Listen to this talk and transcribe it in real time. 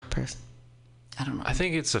person? I don't know. I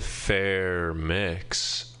think it's a fair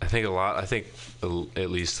mix. I think at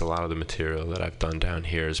least a lot of the material that I've done down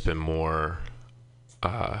here has been more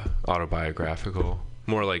autobiographical,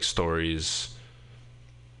 more like stories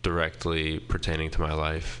directly pertaining to my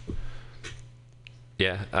life.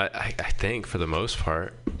 Yeah, I think for the most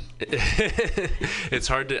part. It's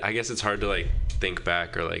hard to like think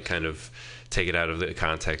back or like kind of take it out of the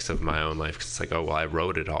context of my own life, 'cause it's like, oh well, I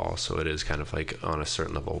wrote it all, so it is kind of like on a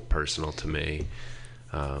certain level personal to me.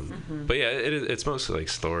 But yeah, it's mostly like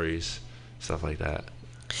stories, stuff like that.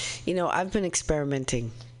 You know, I've been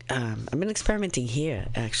experimenting. I've been experimenting here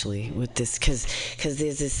actually with this because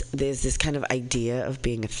there's this kind of idea of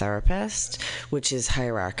being a therapist, which is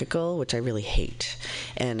hierarchical, which I really hate,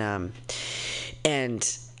 and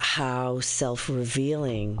how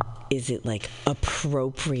self-revealing is it like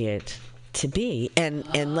appropriate to be, and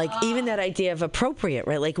like even that idea of appropriate,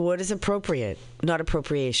 right? Like, what is appropriate? Not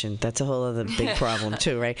appropriation. That's a whole other big problem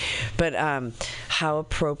too, right? But how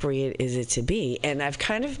appropriate is it to be? And I've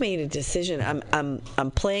kind of made a decision.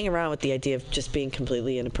 I'm playing around with the idea of just being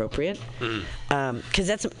completely inappropriate, because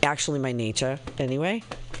that's actually my nature anyway,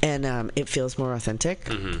 and it feels more authentic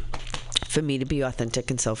for me to be authentic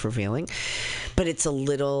and self-revealing. But it's a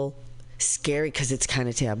little scary because it's kind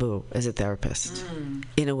of taboo as a therapist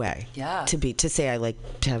in a way, to say I like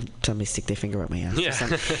to have somebody stick their finger up my ass or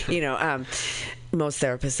something. You know, most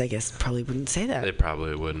therapists I guess probably wouldn't say that. They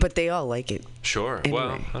probably wouldn't, but they all like it. Sure. Anyway.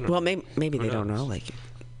 Well, I don't know. Maybe they don't all like it.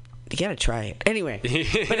 You gotta try it anyway.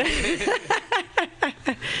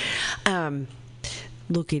 But,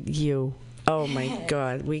 look at you. Oh my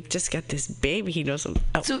God, we just got this baby. He knows.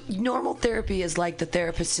 So normal therapy is like the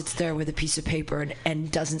therapist sits there with a piece of paper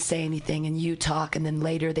and doesn't say anything, and you talk, and then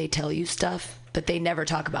later they tell you stuff, but they never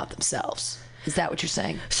talk about themselves. Is that what you're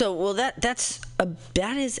saying? So, well, that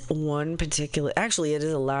is one particular. Actually, it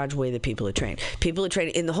is a large way that people are trained. People are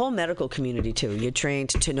trained in the whole medical community too. You're trained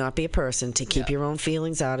to not be a person, to keep your own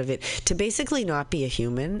feelings out of it, to basically not be a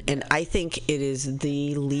human. And I think it is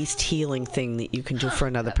the least healing thing that you can do for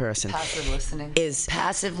another person. Passive listening. Is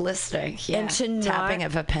passive listening. Yeah. And tapping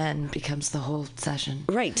of a pen becomes the whole session.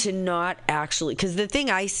 Right. To not actually, because the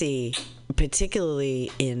thing I see,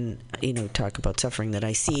 particularly in, talk about suffering, that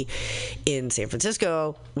I see in San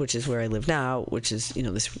Francisco, which is where I live now, which is,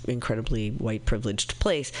 this incredibly white privileged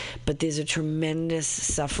place, but there's a tremendous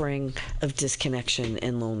suffering of disconnection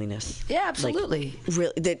and loneliness. Yeah, absolutely. Like,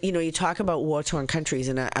 really, that, you talk about war-torn countries,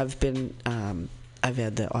 and I've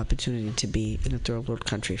had the opportunity to be in a third world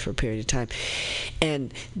country for a period of time,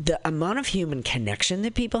 and the amount of human connection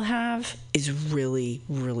that people have is really,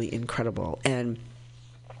 really incredible. And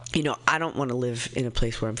I don't want to live in a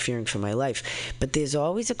place where I'm fearing for my life, but there's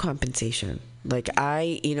always a compensation. Like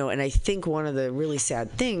and I think one of the really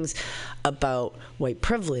sad things about white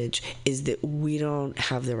privilege is that we don't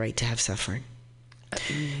have the right to have suffering,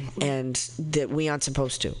 and that we aren't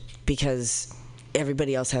supposed to, because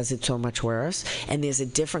everybody else has it so much worse. And there's a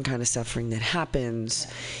different kind of suffering that happens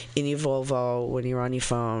in your Volvo when you're on your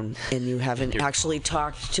phone and you haven't actually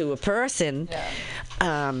talked to a person.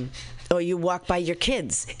 Or you walk by your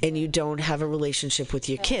kids and you don't have a relationship with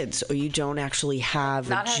your kids, or you don't actually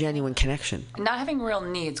have a genuine connection. Not having real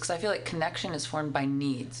needs, because I feel like connection is formed by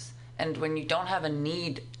needs. And when you don't have a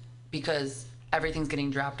need because everything's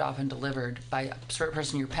getting dropped off and delivered by a certain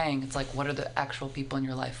person you're paying, it's like, what are the actual people in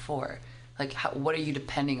your life for? Like, what are you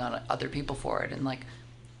depending on other people for it? And like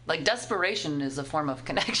desperation is a form of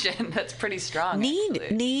connection that's pretty strong.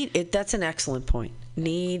 That's an excellent point.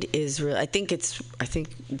 Need is real. I think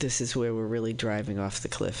this is where we're really driving off the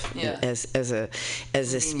cliff as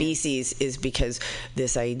a species, is because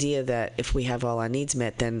this idea that if we have all our needs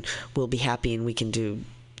met, then we'll be happy and we can do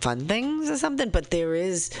fun things or something. But there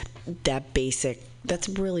is that basic. That's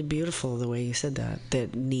really beautiful the way you said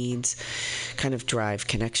that needs kind of drive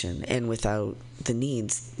connection, and without the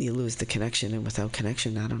needs you lose the connection, and without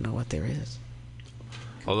connection I don't know what there is.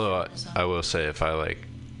 Although I will say, if I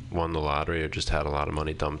won the lottery or just had a lot of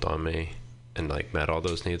money dumped on me and met all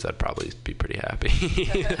those needs, I'd probably be pretty happy.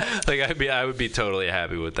 I would be totally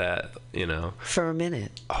happy with that, For a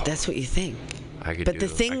minute. That's what you think. I could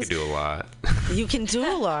do a lot. You can do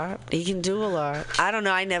a lot. I don't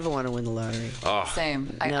know. I never want to win the lottery. Oh.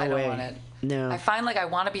 Same. I don't want it. No. I find I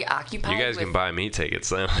want to be occupied. You guys can buy me tickets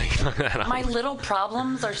then. My little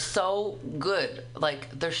problems are so good.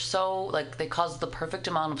 They're so, they cause the perfect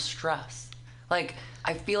amount of stress.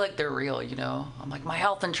 I feel like they're real, I'm like, my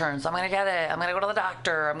health insurance, I'm going to get it. I'm going to go to the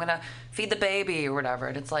doctor. I'm going to feed the baby or whatever.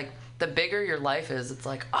 And it's the bigger your life is, it's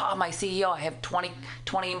my CEO, I have 20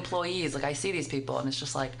 employees. I see these people and it's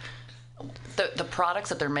just the products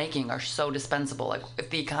that they're making are so dispensable. Like, if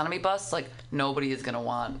the economy busts, like, nobody is going to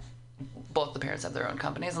want, both the parents have their own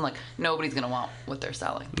companies, and, like, nobody's going to want what they're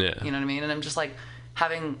selling. Yeah. You know what I mean? And I'm just, like,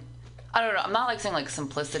 having, I don't know, I'm not, like, saying, like,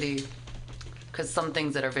 simplicity, because some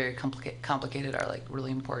things that are very complicated are, like,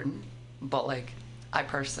 really important. But, like, I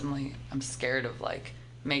personally, I'm scared of, like,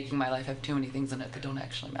 making my life have too many things in it that don't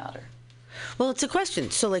actually matter. Well, it's a question.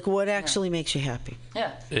 So, like, what actually makes you happy?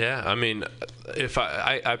 Yeah. Yeah, I mean, if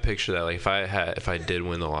I picture that, like, if I did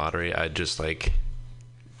win the lottery, I'd just, like,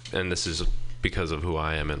 and this is because of who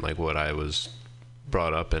I am and, like, what I was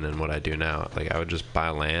brought up in and what I do now, like, I would just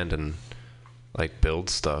buy land and, like, build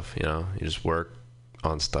stuff, you know? You just work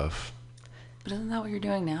on stuff. But isn't that what you're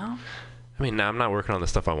doing now? I mean, now I'm not working on the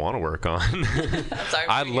stuff I want to work on.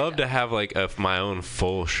 I'd love to have, like, my own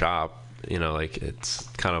full shop. You know, like, it's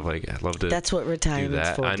kind of like, I'd love to. That's what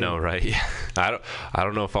retirement's for. I know, right? Yeah. I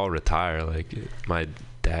don't know if I'll retire. Like, my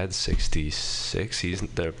dad's 66.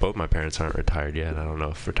 Both my parents aren't retired yet. I don't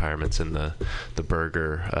know if retirement's in the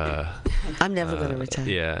burger. I'm never going to retire.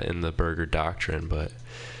 Yeah, in the burger doctrine. But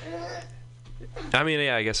I mean,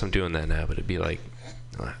 yeah, I guess I'm doing that now. But it'd be like,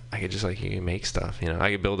 I could just, like, you can make stuff. You know,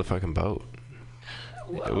 I could build a fucking boat.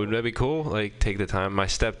 Wouldn't that be cool? Like, take the time. My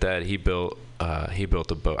stepdad, he built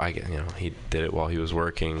a boat. He did it while he was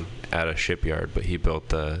working at a shipyard, but he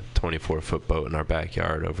built a 24-foot boat in our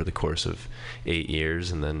backyard over the course of 8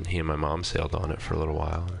 years, and then he and my mom sailed on it for a little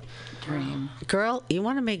while. Dream. Girl,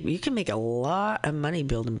 you can make a lot of money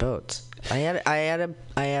building boats. I had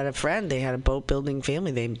a friend. They had a boat building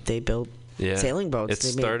family. They built sailing boats.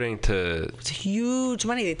 It's starting to. It's huge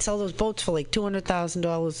money. They'd sell those boats for like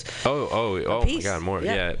 $200,000. Oh my God, more.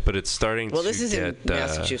 Yeah, but it's starting. Well, this is get, in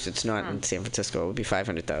Massachusetts, not in San Francisco. It would be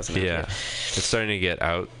 $500,000. Yeah, it's starting to get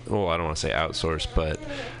out. Well, I don't want to say outsourced,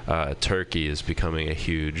 but Turkey is becoming a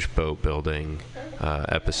huge boat building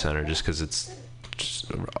epicenter just because it's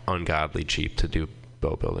just ungodly cheap to do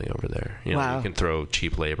boat building over there. You know, you can throw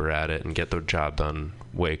cheap labor at it and get the job done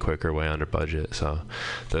way quicker, way under budget. So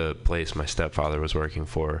the place my stepfather was working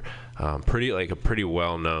for, a pretty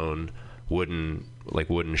well-known wooden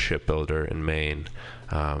shipbuilder in Maine,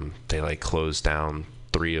 they, like, closed down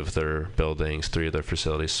 3 of their buildings, 3 of their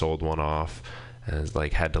facilities, sold one off, and,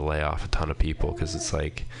 like, had to lay off a ton of people because it's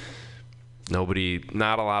like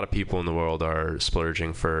not a lot of people in the world are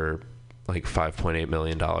splurging for, like, $5.8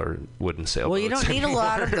 million wooden sailboats. Well, you don't need a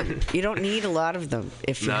lot of them. You don't need a lot of them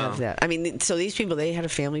if you have that. I mean, so these people, they had a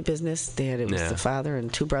family business. It was the father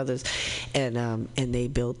and 2 brothers, and they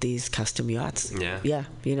built these custom yachts. Yeah.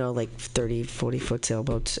 You know, like 30, 40-foot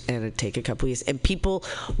sailboats, and it'd take a couple years. And people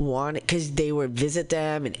want it because they would visit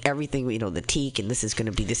them and everything. You know, the teak, and this is going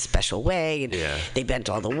to be this special way. And they bent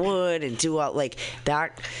all the wood and do all like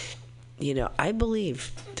that. You know, I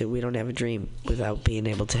believe that we don't have a dream without being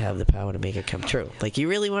able to have the power to make it come true. Like, you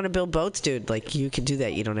really want to build boats, dude? Like, you can do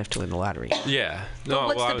that. You don't have to win the lottery. Yeah. No.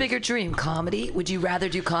 What's the bigger dream? Comedy? Would you rather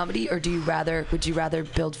do comedy, or would you rather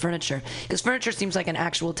build furniture? Because furniture seems like an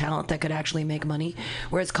actual talent that could actually make money,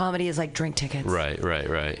 whereas comedy is like drink tickets. Right.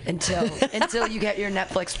 Until you get your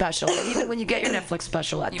Netflix special. Even when you get your Netflix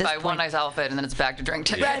special, at you this buy point, one nice outfit and then it's back to drink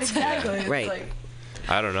tickets. Right. Exactly. Yeah. Right. Like,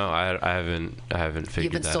 I don't know. I haven't figured that out yet. You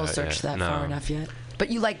haven't soul searched that far enough yet. But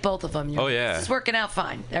you like both of them. It's working out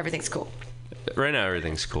fine. Everything's cool. Right now,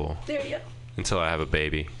 everything's cool. There you go. Until I have a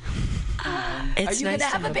baby. Are you going to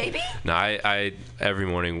have a baby? No, I every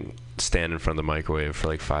morning stand in front of the microwave for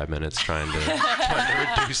like 5 minutes trying to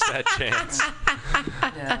reduce that chance.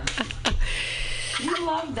 Yeah. You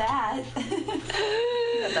love that.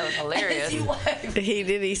 That was hilarious. He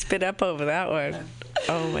did. He spit up over that one.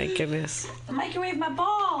 Oh my goodness. The microwave my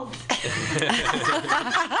balls.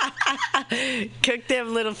 Cook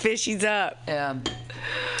them little fishies up. Yeah.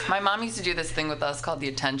 My mom used to do this thing with us called the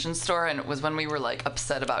attention store, and it was when we were, like,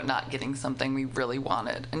 upset about not getting something we really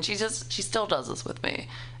wanted. And she still does this with me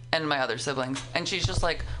and my other siblings. And she's just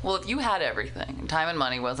like, well, if you had everything and time and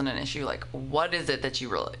money wasn't an issue, like, what is it that you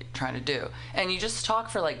really trying to do? And you just talk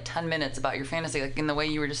for like 10 minutes about your fantasy, like in the way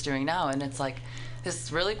you were just doing now. And it's like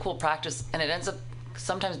this really cool practice, and it ends up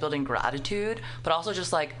sometimes building gratitude, but also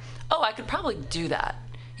just like, oh, I could probably do that.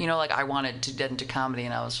 You know, like, I wanted to get into comedy,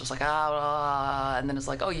 and I was just like, and then it's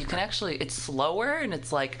like, oh, you can actually, it's slower, and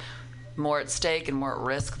it's like more at stake and more at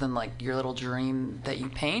risk than like your little dream that you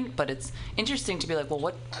paint. But it's interesting to be like, well,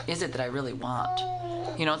 what is it that I really want?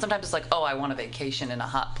 You know, and sometimes it's like, oh, I want a vacation in a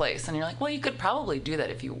hot place, and you're like, well, you could probably do that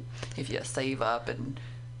if you save up and,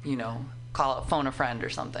 you know, phone a friend or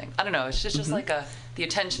something. I don't know. It's just like the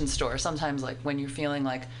attention store. Sometimes, like, when you're feeling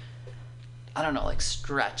like, I don't know, like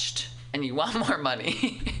stretched and you want more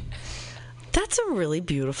money. That's a really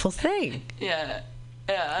beautiful thing. Yeah.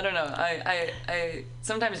 Yeah, I don't know. I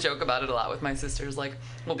sometimes joke about it a lot with my sisters. Like,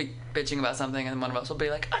 we'll be bitching about something, and one of us will be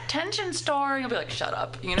like, "Attention star," and you'll be like, "Shut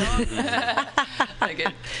up," you know.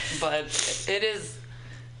 But it is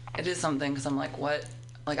something, because I'm like, what?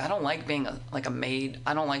 Like, I don't like being a maid.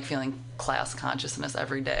 I don't like feeling class consciousness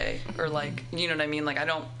every day, or like, you know what I mean? Like,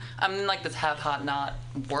 I'm in like this have hot not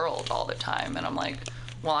world all the time, and I'm like,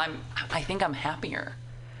 well, I think I'm happier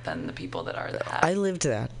than the people that are that. I lived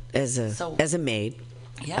that as a maid.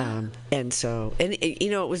 Yeah. And so, and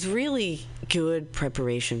you know, it was really good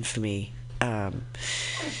preparation for me.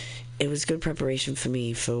 It was good preparation for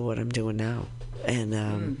me for what I'm doing now.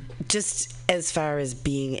 And just as far as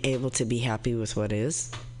being able to be happy with what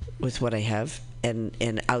I have,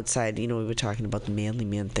 and outside, you know, we were talking about the manly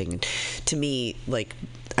man thing. And to me, like,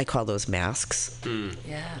 I call those masks.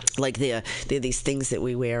 Yeah. Like they're these things that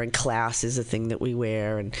we wear, and class is a thing that we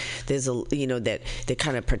wear, and there's that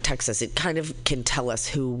kind of protects us. It kind of can tell us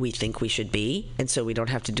who we think we should be, and so we don't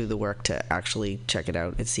have to do the work to actually check it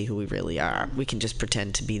out and see who we really are. We can just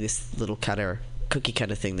pretend to be this little cookie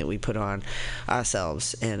cutter thing that we put on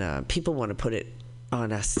ourselves, and people want to put it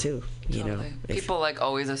on us too, you know. People like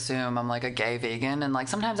always assume I'm like a gay vegan, and like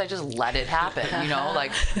sometimes I just let it happen, you know.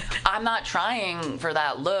 Like, I'm not trying for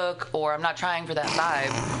that look, or I'm not trying for that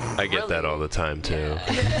vibe. I get that all the time too.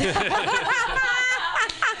 Yeah.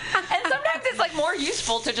 And sometimes it's like more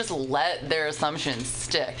useful to just let their assumptions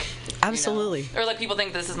stick. Absolutely. You know? Or like, people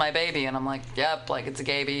think this is my baby, and I'm like, yep, like it's a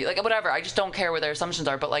gay baby, like whatever. I just don't care what their assumptions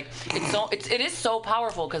are. But like, it is so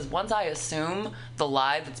powerful, because once I assume the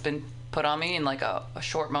lie that's been put on me in like a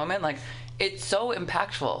short moment, like, it's so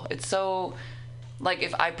impactful. It's so, like,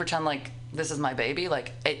 if I pretend like this is my baby,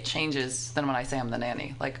 like, it changes than when I say I'm the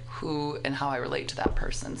nanny, like who and how I relate to that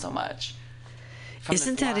person so much.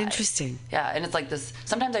 Isn't that interesting? Yeah, and it's like this,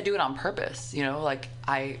 sometimes I do it on purpose, you know, like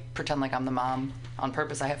I pretend like I'm the mom on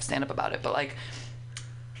purpose. I have to stand up about it, but like,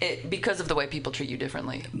 because of the way people treat you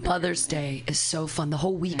differently. Mother's Day is so fun. The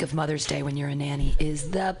whole week of Mother's Day when you're a nanny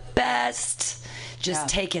is the best. Just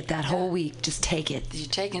take it that whole week. Just take it. You're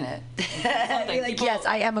taking it. You're like, yes,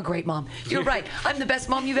 I am a great mom. You're right. I'm the best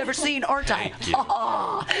mom you've ever seen, aren't I?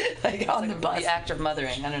 Like on the bus. The act of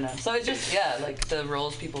mothering. I don't know. So it's just, like the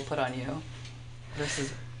roles people put on you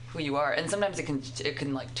versus who you are. And sometimes it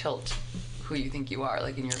can like tilt who you think you are,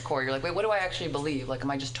 like in your core. You're like, wait, what do I actually believe? Like,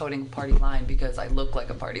 am I just toting a party line because I look like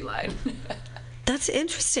a party line? That's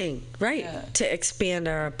interesting, right? Yeah. To expand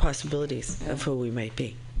our possibilities of who we might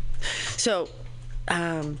be. So,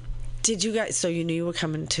 did you guys, so you knew you were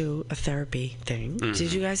coming to a therapy thing. Mm-hmm.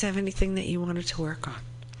 Did you guys have anything that you wanted to work on?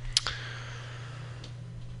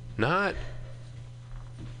 Not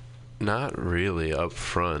really up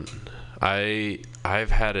front.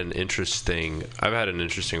 I've had an interesting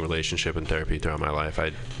relationship in therapy throughout my life.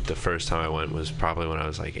 The first time I went was probably when I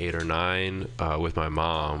was like 8 or 9 with my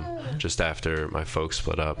mom, just after my folks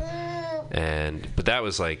split up. But that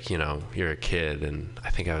was like, you know, you're a kid, and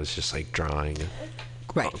I think I was just like drawing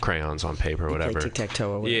crayons on paper or whatever. Play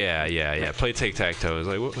tic-tac-toe or whatever. Yeah. Play tic-tac-toe. I was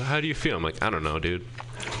like, well, how do you feel? I'm like, I don't know, dude.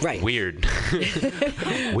 Right. Weird.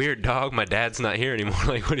 Weird dog. My dad's not here anymore.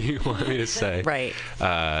 Like, what do you want me to say? Right.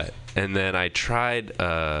 And then I tried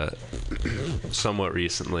somewhat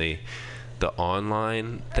recently the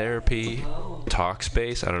online therapy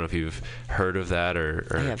Talkspace. I don't know if you've heard of that or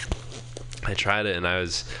I have. I tried it, and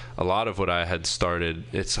a lot of what I had started,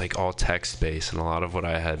 it's like all text-based, and a lot of what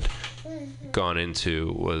I had gone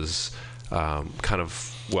into was kind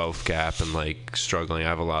of wealth gap and like struggling. I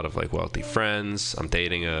have a lot of like wealthy friends. I'm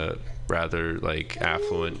dating a rather like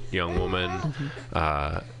affluent young woman.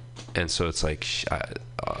 And so it's like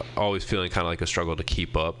always feeling kind of like a struggle to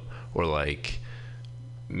keep up or like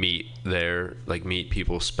meet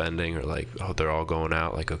people spending, or like, oh, they're all going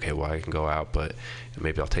out, like, okay, well, I can go out, but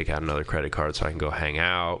maybe I'll take out another credit card so I can go hang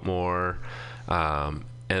out more.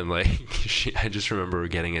 And like I just remember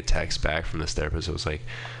getting a text back from this therapist. It was like,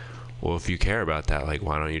 well, if you care about that, like,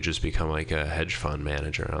 why don't you just become like a hedge fund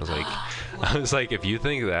manager? And I was like, if you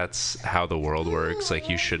think that's how the world works, like,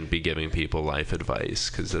 you shouldn't be giving people life advice,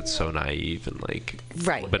 because that's so naive and like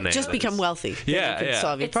bananas. Just become wealthy.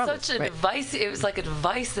 Solve your it's problems. Such an advice. It was like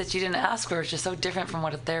advice that you didn't ask for. It's just so different from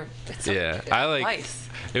what it's advice.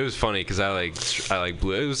 It was funny because I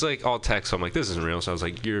blew. It was like all text. So I'm like, this isn't real. So I was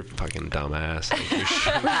like, you're a fucking dumbass.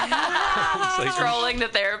 Like, trolling the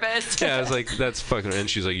therapist. Yeah, I was like, that's fucking. And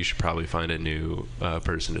she's like, you should probably find a new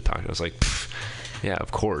person to talk to. I was like, yeah,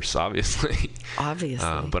 of course, obviously.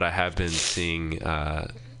 But I have been seeing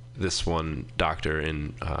this one doctor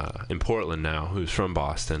in Portland now, who's from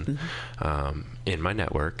Boston, in my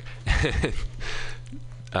network.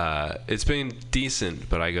 It's been decent,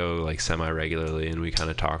 but I go like semi-regularly, and we kind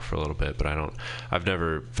of talk for a little bit. But I've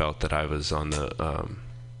never felt that I was on the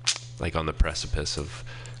like on the precipice of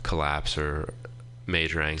collapse or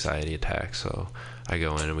major anxiety attack. So I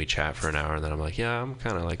go in and we chat for an hour, and then I'm like, yeah, I'm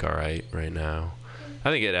kind of like all right now. I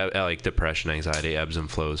think it like depression, anxiety ebbs and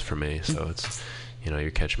flows for me. So it's, you're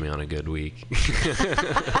catching me on a good week.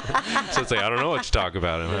 So it's like, I don't know what to talk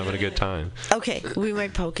about. I'm having a good time. Okay, we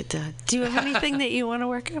might poke at that. Do you have anything that you want to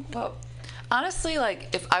work on? Well, honestly, like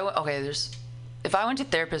if I went to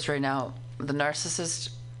therapist right now, the narcissist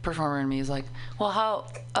performer in me is like, well, how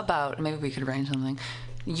about maybe we could arrange something?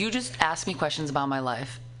 You just ask me questions about my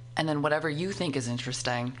life, and then whatever you think is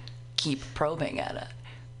interesting, keep probing at it.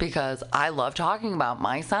 Because I love talking about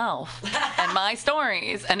myself and my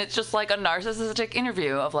stories. And it's just like a narcissistic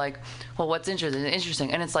interview of like, well, what's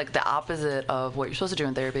interesting. And it's like the opposite of what you're supposed to do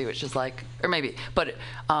in therapy, which is like, or maybe, but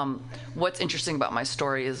what's interesting about my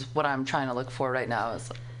story is what I'm trying to look for right now as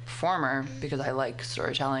a performer, because I like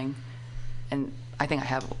storytelling and I think I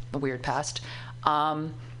have a weird past.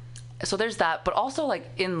 So there's that, but also like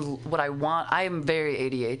in what I want, I am very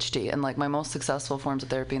ADHD, and like my most successful forms of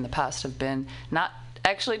therapy in the past have been not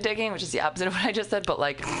actually digging, which is the opposite of what I just said, but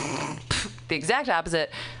like the exact opposite.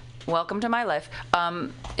 Welcome to my life.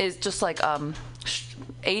 Is just like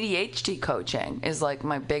ADHD coaching is like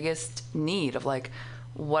my biggest need of like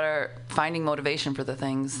finding motivation for the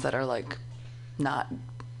things that are like not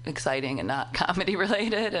exciting and not comedy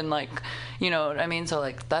related, and like, you know what I mean? So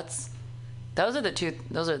like that's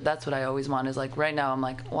what I always want, is like right now I'm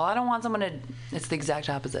like, well, I don't want someone to, it's the exact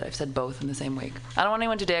opposite. I've said both in the same week. I don't want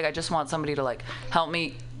anyone to dig. I just want somebody to like help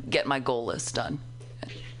me get my goal list done,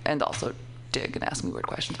 and also dig and ask me weird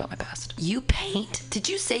questions about my past. You paint? Did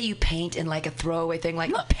you say you paint in like a throwaway thing,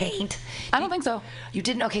 like paint? I don't think so. You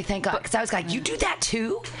didn't? Okay, thank God. Because I was like, you do that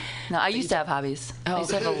too? No, I used to have hobbies. I used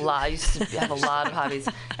to have a lot. I used to have a lot of hobbies,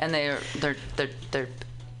 and they're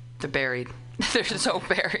buried. They're so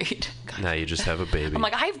buried. Now you just have a baby. I'm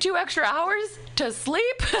like, I have 2 extra hours to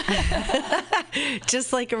sleep.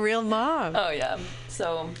 Just like a real mom. Oh yeah.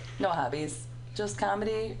 So no hobbies, just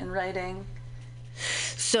comedy and writing.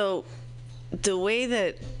 So the way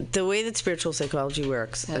that spiritual psychology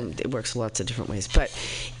works, and it works lots of different ways, but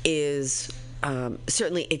is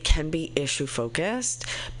certainly it can be issue focused,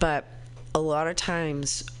 but a lot of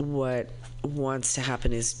times what wants to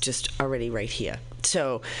happen is just already right here.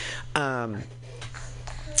 So a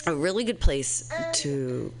really good place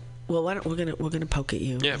to, well, why don't we're gonna poke at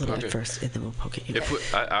you a little bit first, and then we'll poke at you.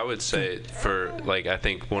 I would say, for like, I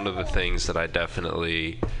think one of the things that I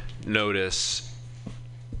definitely notice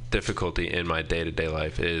difficulty in my day-to-day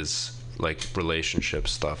life is like relationship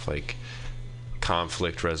stuff, like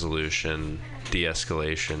conflict resolution,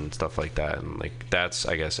 de-escalation, stuff like that. And like that's,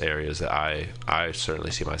 I guess, areas that I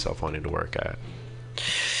certainly see myself wanting to work at.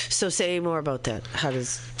 So say more about that. How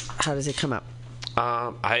does it come up?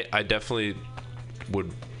 I definitely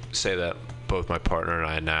would say that both my partner and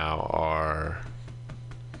I now are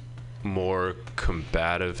more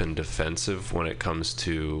combative and defensive when it comes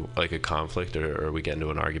to like a conflict, or we get into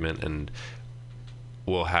an argument, and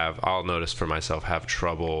I'll notice for myself, have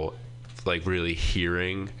trouble like really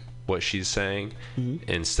hearing what she's saying,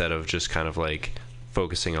 instead of just kind of like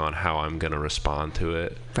focusing on how I'm going to respond to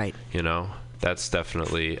it. Right. You know, that's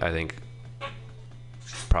definitely, I think,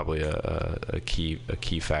 probably a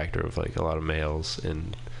key factor of like a lot of males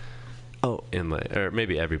in like, or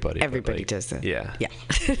maybe everybody. Everybody like, does that. Yeah. Yeah.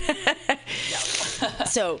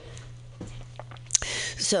 So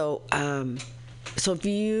if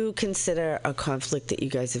you consider a conflict that you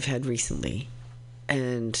guys have had recently,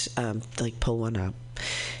 and like pull one up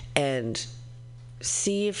and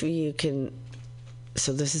see if you can,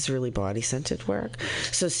 so this is really body-centered work,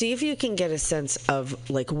 so see if you can get a sense of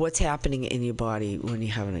like what's happening in your body when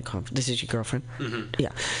you're having a conflict. This is your girlfriend? Mm-hmm.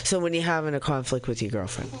 Yeah. So when you're having a conflict with your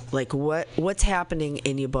girlfriend, like what's happening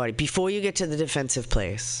in your body before you get to the defensive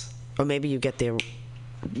place, or maybe you get there,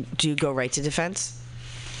 do you go right to defense?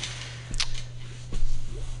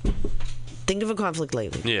 Think of a conflict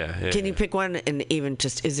lately. Yeah. Can you pick one, and even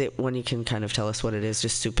just, is it one you can kind of tell us what it is?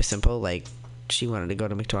 Just super simple, like she wanted to go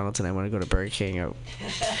to McDonald's and I want to go to Burger King. Or...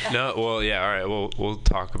 No, well, yeah, all right. We'll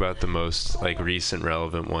talk about the most like recent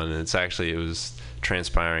relevant one. And it was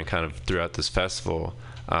transpiring kind of throughout this festival.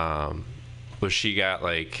 Was she got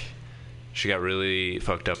really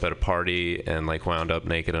fucked up at a party and like wound up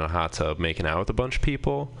naked in a hot tub making out with a bunch of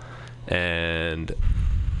people, and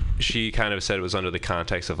she kind of said it was under the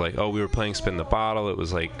context of like, oh, we were playing spin the bottle, it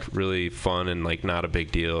was like really fun and like not a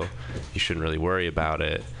big deal, you shouldn't really worry about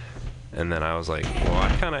it. And then I was like, well,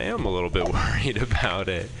 I kind of am a little bit worried about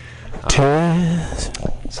it.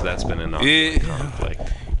 So that's been an ongoing conflict.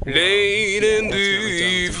 Late in the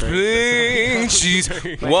evening, she's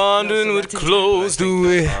wandering with clothes to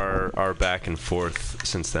wear. Our back and forth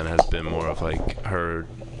since then has been more of like her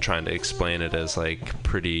trying to explain it as like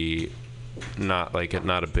pretty, not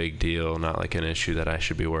a big deal, not like an issue that I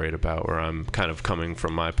should be worried about, where I'm kind of coming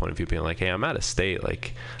from my point of view being like, hey, I'm out of state,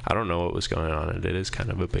 like I don't know what was going on, and it is kind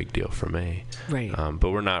of a big deal for me. Right. But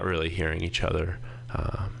we're not really hearing each other.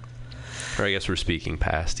 Or I guess we're speaking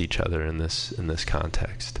past each other in this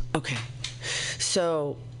context. Okay.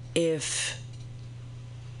 So if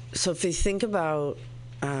you think about,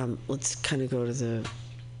 let's kind of go to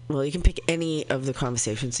well, you can pick any of the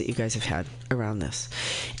conversations that you guys have had around this.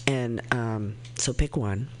 And so pick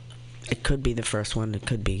one. It could be the first one. It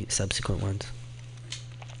could be subsequent ones.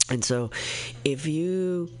 And so if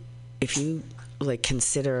you like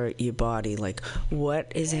consider your body, like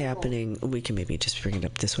what is happening, we can maybe just bring it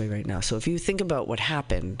up this way right now. So if you think about what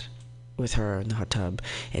happened with her in the hot tub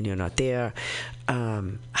and you're not there,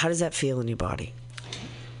 how does that feel in your body?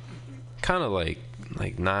 Kind of like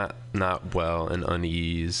not well, and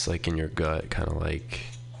unease, like in your gut, kind of like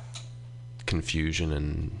confusion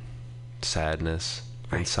and sadness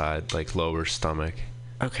inside, like lower stomach.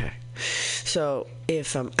 Okay. So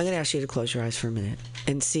if I'm going to ask you to close your eyes for a minute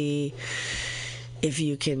and see if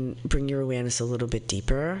you can bring your awareness a little bit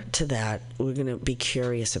deeper to that. We're going to be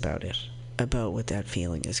curious about it, about what that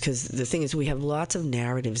feeling is. Because the thing is, we have lots of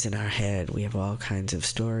narratives in our head. We have all kinds of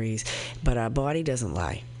stories, but our body doesn't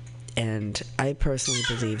lie. And I personally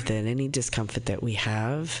believe that any discomfort that we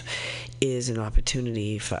have is an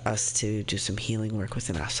opportunity for us to do some healing work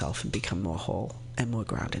within ourselves and become more whole and more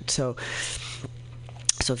grounded. So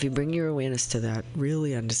if you bring your awareness to that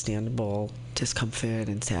really understandable discomfort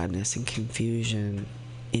and sadness and confusion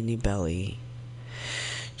in your belly,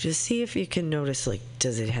 just see if you can notice, like,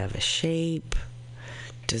 does it have a shape?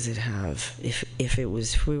 Does it have, if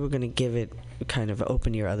we were going to give it, kind of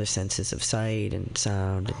open your other senses of sight and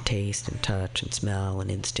sound and taste and touch and smell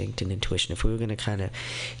and instinct and intuition, if we were going to kind of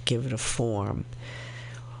give it a form,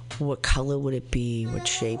 what color would it be? What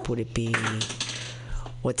shape would it be?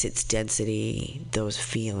 What's its density? Those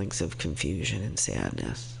feelings of confusion and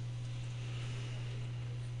sadness.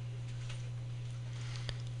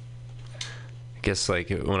 I guess like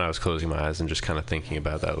when I was closing my eyes and just kind of thinking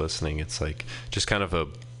about that, listening, it's like just kind of a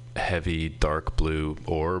heavy dark blue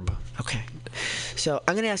orb. Okay. So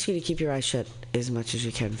I'm going to ask you to keep your eyes shut as much as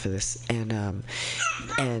you can for this. And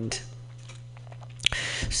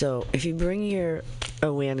so if you bring your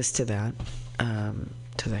awareness to that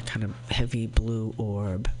kind of heavy blue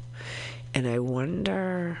orb, and I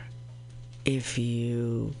wonder if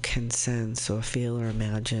you can sense or feel or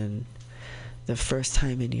imagine the first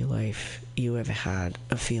time in your life you ever had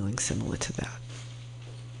a feeling similar to that.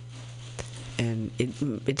 And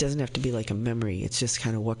it doesn't have to be like a memory. It's just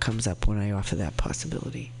kind of what comes up when I offer that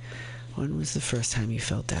possibility. When was the first time you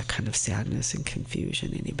felt that kind of sadness and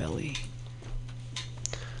confusion in your belly?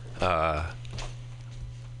 I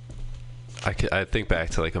think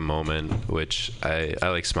back to like a moment which I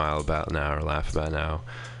like smile about now or laugh about now,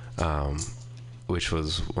 which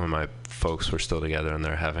was when my folks were still together and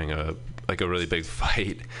they're having a really big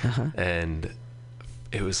fight. And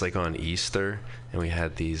it was like on Easter, and we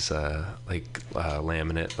had these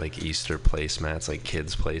laminate like Easter placemats, like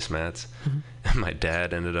kids placemats, and my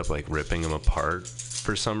dad ended up like ripping them apart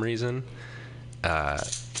for some reason. And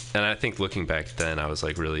I think looking back then, I was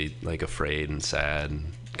like really like afraid and sad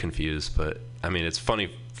and confused. But I mean, it's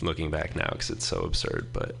funny looking back now because it's so absurd.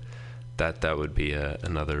 But that would be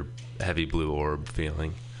another heavy blue orb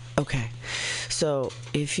feeling. Okay, so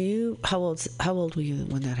how old were you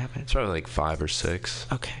when that happened? It's probably like 5 or 6.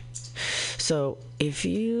 Okay, so if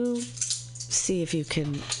you see if you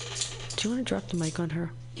can, do you want to drop the mic on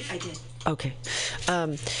her? Yeah, I did. Okay,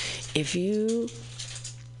 if you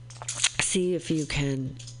see if you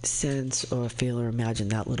can sense or feel or imagine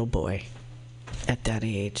that little boy at that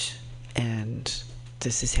age, and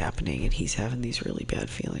this is happening, and he's having these really bad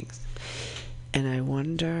feelings, and I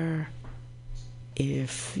wonder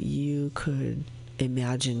if you could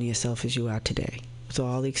imagine yourself as you are today, with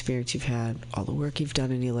all the experience you've had, all the work you've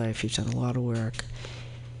done in your life, you've done a lot of work,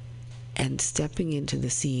 and stepping into the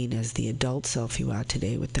scene as the adult self you are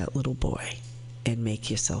today with that little boy, and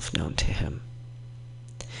make yourself known to him.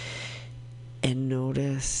 And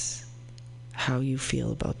notice how you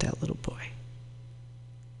feel about that little boy,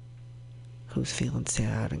 who's feeling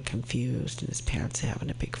sad and confused, and his parents are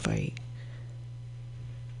having a big fight.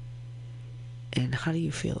 And how do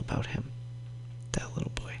you feel about him, that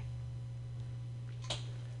little boy?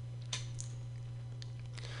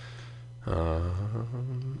 I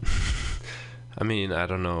mean, I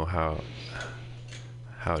don't know how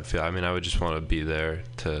it'd feel. I mean, I would just want to be there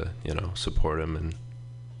to, support him and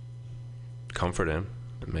comfort him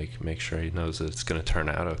and make sure he knows that it's going to turn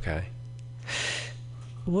out okay.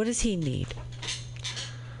 What does he need?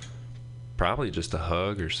 Probably just a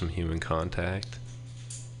hug or some human contact.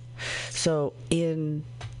 So in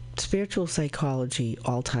spiritual psychology,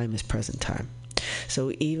 all time is present time.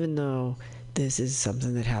 So even though this is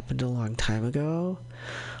something that happened a long time ago,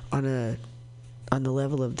 on the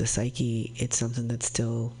level of the psyche, it's something that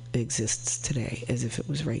still exists today, as if it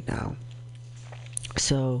was right now.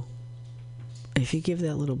 So if you give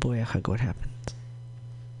that little boy a hug, what happens?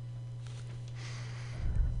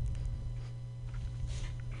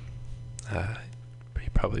 He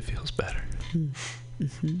probably feels better.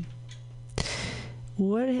 Mm-hmm.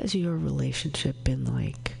 What has your relationship been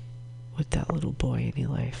like with that little boy in your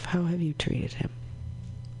life? How have you treated him?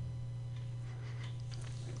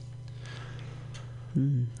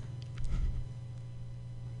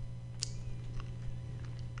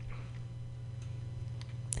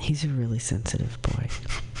 He's a really sensitive boy.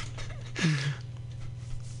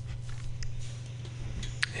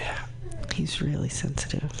 Yeah. He's really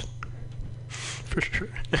sensitive. For sure.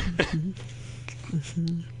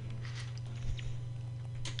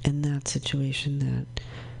 In that situation that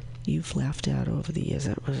you've laughed at over the years,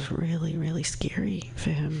 that was really, really scary for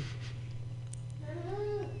him.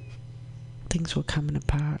 Things were coming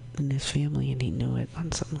apart in his family, and he knew it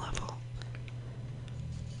on some level.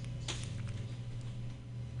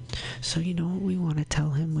 So you know what we want to tell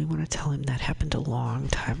him? We want to tell him that happened a long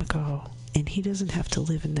time ago, and he doesn't have to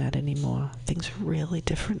live in that anymore. Things are really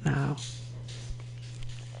different now.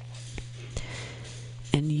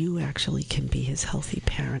 And you actually can be his healthy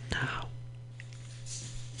parent now.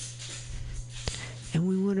 And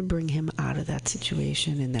we want to bring him out of that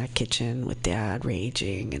situation in that kitchen with Dad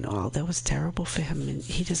raging and all. That was terrible for him, and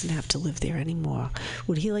he doesn't have to live there anymore.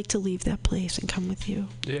 Would he like to leave that place and come with you?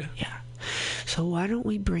 Yeah. Yeah. So why don't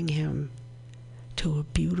we bring him to a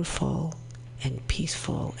beautiful and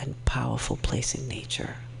peaceful and powerful place in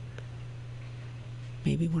nature?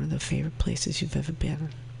 Maybe one of the favorite places you've ever been.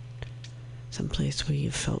 Some place where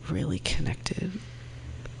you felt really connected.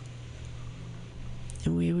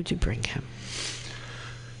 And where would you bring him?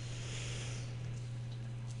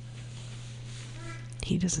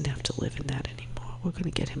 He doesn't have to live in that anymore. We're going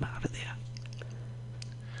to get him out of there.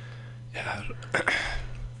 Yeah. I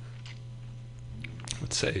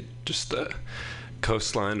would say just the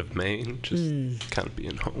coastline of Maine, just kind of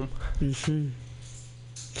being home. Mm-hmm.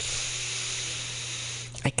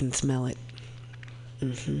 I can smell it.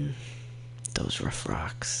 Mm-hmm. Those rough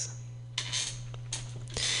rocks.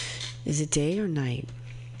 Is it day or night?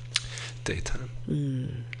 Daytime.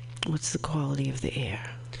 What's the quality of the air?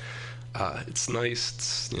 It's nice.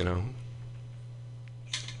 It's,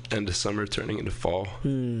 end of summer turning into fall.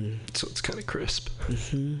 So it's kind of crisp.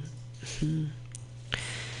 Mm-hmm. Mm-hmm.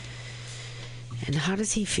 And how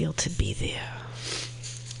does he feel to be there?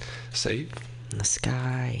 Safe. And the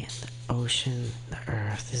sky, and the ocean, the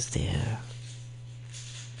earth is there.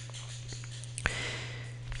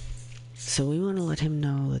 So we want to let him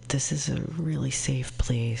know that this is a really safe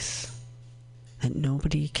place, that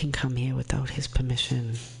nobody can come here without his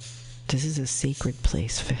permission. This is a sacred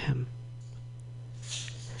place for him.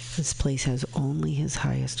 This place has only his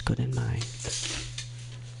highest good in mind.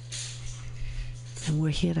 And we're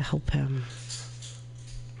here to help him.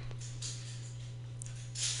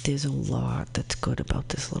 There's a lot that's good about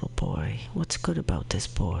this little boy. What's good about this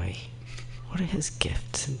boy? What are his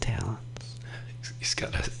gifts and talents? He's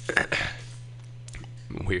got a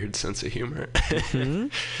weird sense of humor.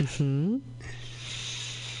 Mm-hmm. Mm-hmm.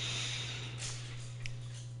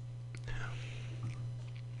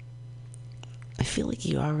 I feel like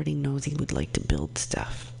he already knows he would like to build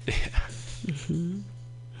stuff. Yeah. Mm-hmm.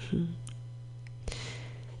 Mm-hmm.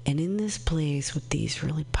 And in this place with these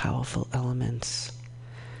really powerful elements,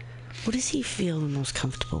 what does he feel the most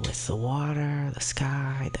comfortable with? The water, the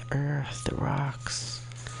sky, the earth, the rocks?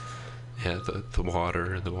 Yeah, the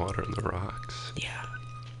water and the rocks. Yeah.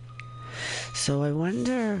 So I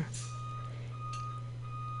wonder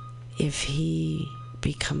if he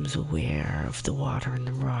becomes aware of the water and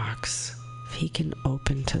the rocks, if he can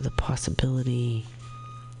open to the possibility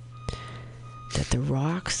that the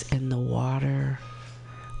rocks and the water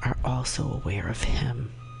are also aware of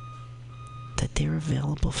him, that they're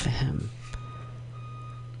available for him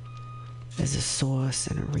as a source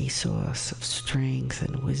and a resource of strength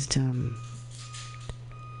and wisdom,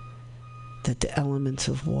 that the elements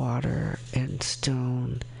of water and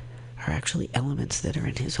stone are actually elements that are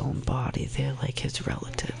in his own body. They're like his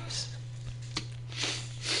relatives.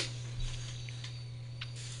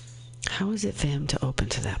 How is it for him to open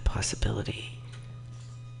to that possibility?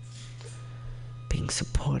 Being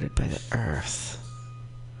supported by the earth.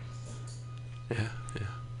 Yeah.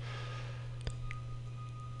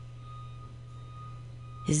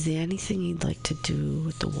 Is there anything he'd like to do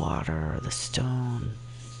with the water or the stone?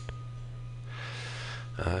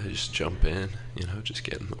 Just jump in, just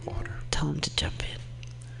get in the water. Tell him to jump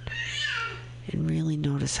in. And really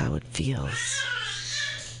notice how it feels.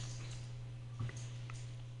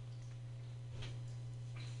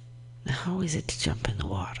 Now, how is it to jump in the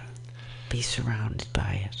water? Be surrounded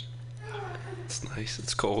by it. It's nice.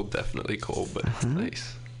 It's cold, definitely cold, but it's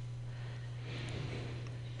nice.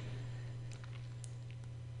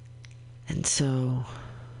 And so,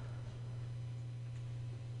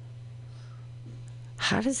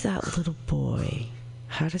 how does that little boy,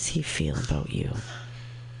 how does he feel about you,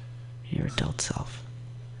 your adult self?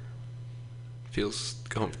 Feels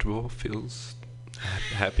comfortable, feels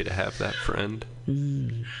happy to have that friend.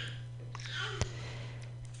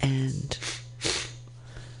 And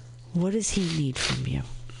what does he need from you?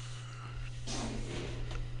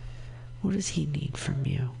 What does he need from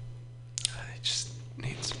you? He just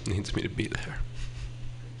needs me to be there.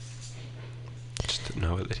 Just to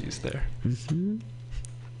know that he's there. Mm-hmm.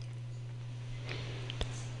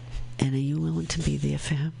 And are you willing to be there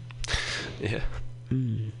for him? Yeah.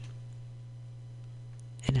 And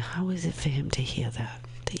how is it for him to hear that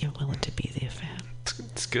you're willing to be there for him?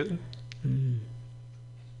 It's good.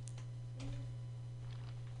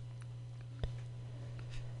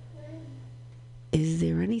 Is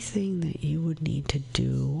there anything that you would need to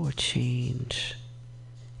do or change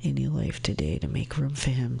in your life today to make room for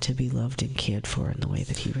him to be loved and cared for in the way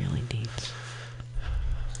that he really needs?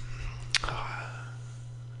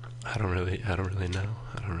 I don't really know.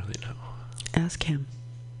 Ask him.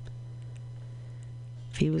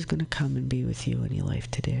 If he was going to come and be with you in your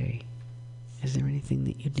life today, is there anything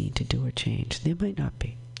that you'd need to do or change? There might not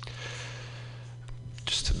be.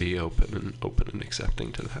 Just to be open and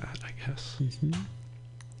accepting to that, I guess.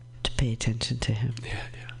 To pay attention to him. Yeah.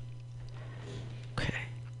 Okay.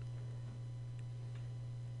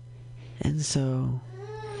 And so,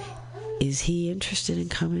 is he interested in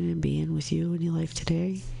coming and being with you in your life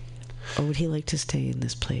today? Or would he like to stay in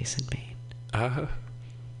this place in Maine?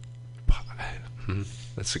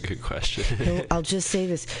 That's a good question. I'll just say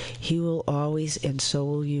this. He will always, and so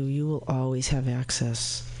will you, you will always have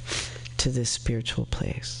access to this spiritual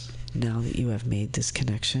place. Now that you have made this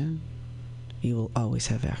connection, you will always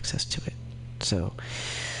have access to it. So,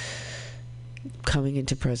 coming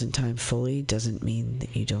into present time fully doesn't mean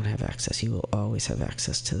that you don't have access. You will always have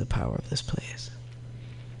access to the power of this place.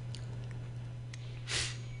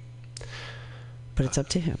 But it's up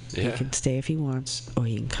to him. Yeah. He can stay if he wants, or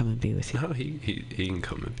he can come and be with you. No, he can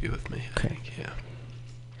come and be with me. Okay. I think, yeah.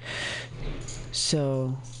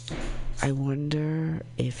 So, I wonder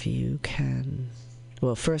if you can...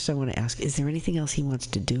 Well, first I want to ask, is there anything else he wants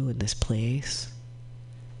to do in this place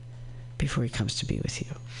before he comes to be with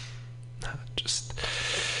you? No, just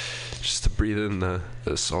to breathe in the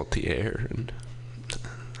salty air, and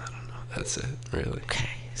I don't know, that's it, really. Okay,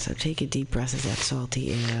 so take a deep breath of that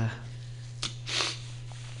salty air.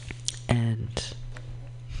 And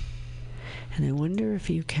I wonder if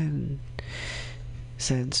you can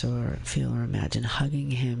sense or feel or imagine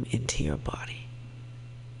hugging him into your body,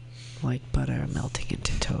 like butter melting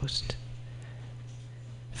into toast.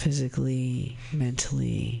 Physically,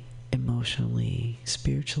 mentally, emotionally,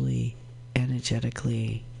 spiritually,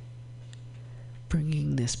 energetically,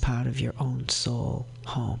 bringing this part of your own soul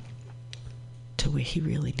home to where he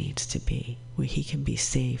really needs to be, where he can be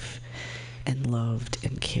safe and loved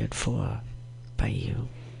and cared for by you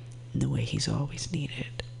in the way he's always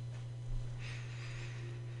needed.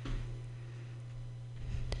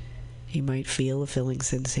 You might feel a filling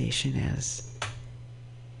sensation as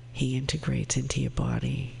he integrates into your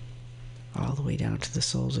body all the way down to the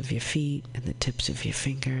soles of your feet and the tips of your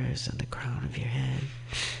fingers and the crown of your head.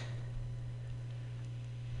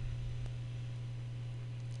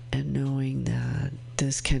 And knowing that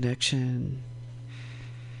this connection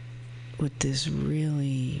with this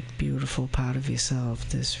really beautiful part of yourself,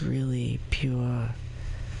 this really pure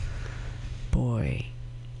boy,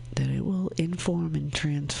 that it will inform and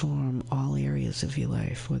transform all areas of your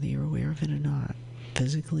life, whether you're aware of it or not.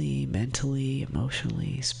 Physically, mentally,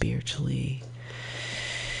 emotionally, spiritually,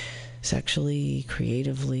 sexually,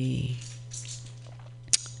 creatively,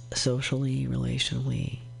 socially,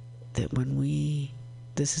 relationally. That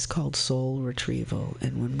this is called soul retrieval,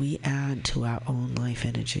 and when we add to our own life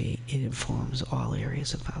energy, it informs all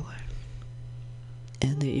areas of our life.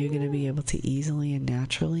 And that you're going to be able to easily and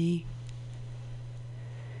naturally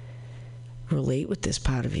relate with this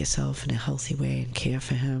part of yourself in a healthy way and care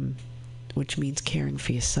for him, which means caring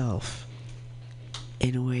for yourself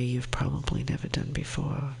in a way you've probably never done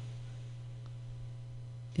before.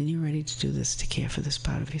 And you're ready to do this, to care for this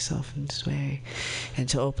part of yourself in this way, and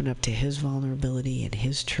to open up to his vulnerability and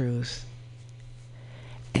his truth,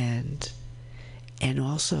 and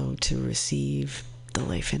also to receive the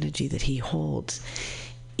life energy that he holds,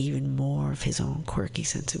 even more of his own quirky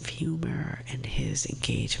sense of humor and his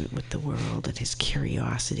engagement with the world and his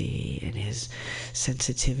curiosity and his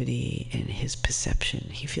sensitivity and his perception.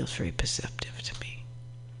 He feels very perceptive to me.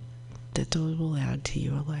 That those will add to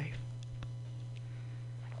your life.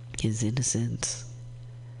 His innocence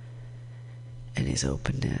and his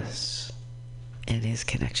openness and his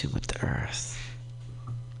connection with the earth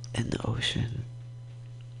and the ocean.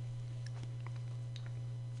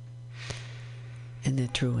 And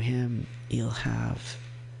that through him, you'll have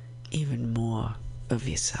even more of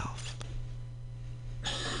yourself.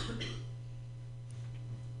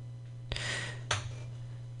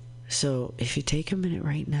 So if you take a minute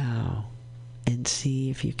right now and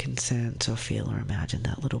see if you can sense or feel or imagine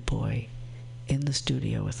that little boy in the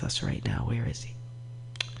studio with us right now, where is he?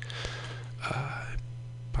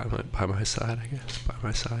 By my side, I guess. By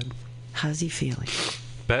my side. How's he feeling?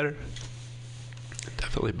 Better.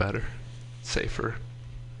 Definitely better. Safer,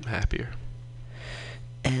 happier.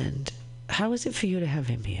 And how is it for you to have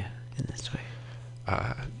him here in this way?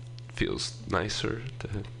 Feels nicer to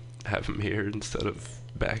have him here instead of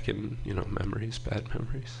back in, memories, bad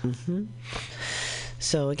memories. Mm-hmm.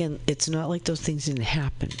 So again, it's not like those things didn't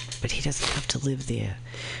happen, but he doesn't have to live there.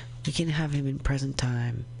 We can have him in present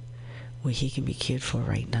time where he can be cared for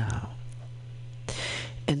right now.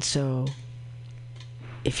 And so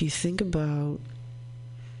if you think about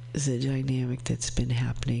the dynamic that's been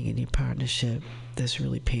happening in your partnership, this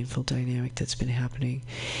really painful dynamic that's been happening,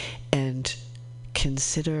 and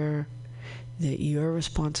consider that your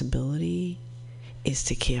responsibility is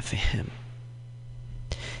to care for him,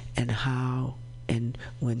 and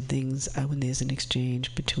when there's an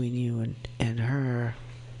exchange between you and her,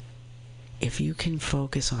 if you can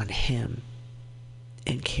focus on him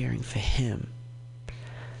and caring for him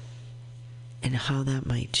and how that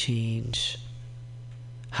might change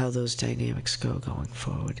how those dynamics go going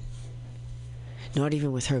forward. Not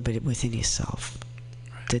even with her, but within yourself.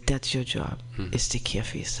 Right. That's your job, is to care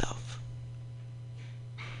for yourself.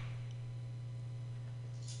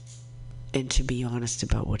 And to be honest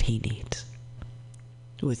about what he needs.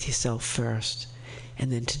 With yourself first, and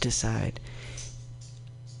then to decide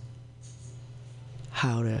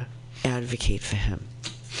how to advocate for him.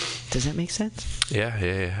 Does that make sense?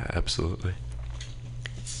 Yeah, absolutely.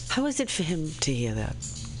 How is it for him to hear that?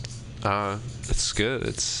 It's good. I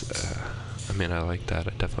like that.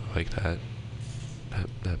 I definitely like that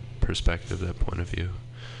perspective, that point of view,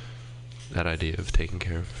 that idea of taking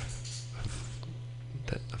care of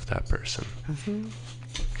that person. Mm-hmm.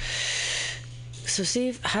 So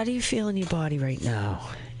how do you feel in your body right now?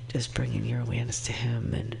 Just bringing your awareness to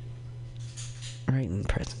him and right in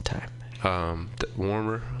present time.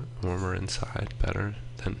 Warmer inside, better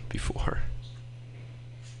than before.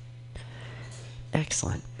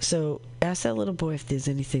 Excellent. So ask that little boy if there's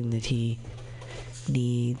anything that he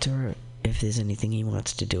needs, or if there's anything he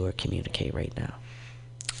wants to do or communicate right now.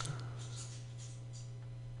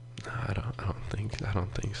 No, I don't think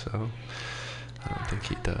so. I don't think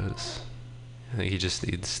he does. I think he just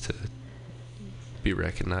needs to be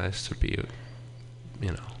recognized, or be,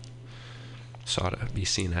 sought to be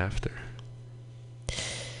seen after.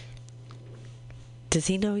 Does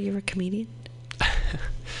he know you're a comedian?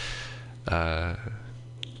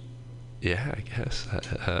 Yeah, I guess.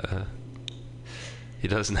 He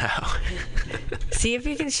does now. See if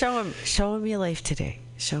you can show him your life today.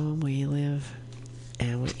 Show him where you live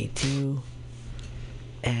and what you do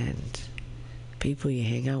and people you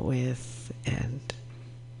hang out with, and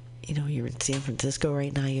you're in San Francisco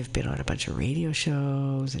right now. You've been on a bunch of radio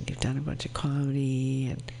shows and you've done a bunch of comedy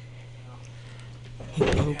and you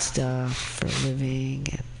build stuff for a living.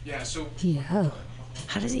 And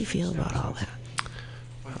how does he feel about all that?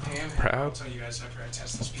 Proud. I'll tell you guys after I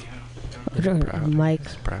test this piano. Proud. Mike.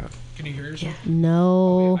 He's proud. Can you hear yourself? Yeah.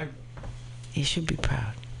 No. You should be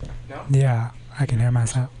proud. No? Yeah, I can hear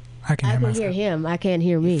myself. I can hear him. I can't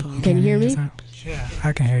hear me. Can you hear me? Yeah.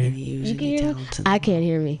 I can hear you. You can hear me? I can't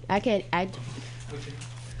hear me.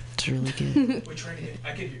 It's really good. We're trying to get.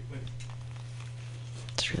 I can hear. Wait.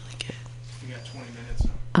 It's really good. We got 20 minutes.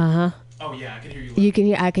 Uh-huh. Oh yeah, I can hear you. You can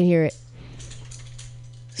hear. I can hear it.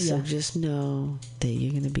 So Yeah. just know that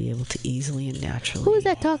you're going to be able to easily and naturally Who is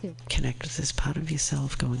that talking? connect with this part of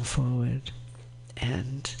yourself going forward,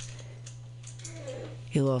 and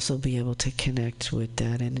you'll also be able to connect with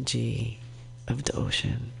that energy of the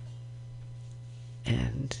ocean.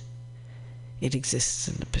 And it exists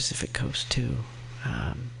in the Pacific coast too.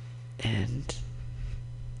 And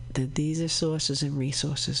that these are sources and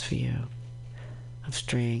resources for you of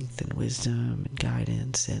strength and wisdom and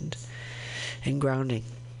guidance and grounding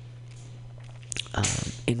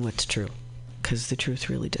in what's true. Because the truth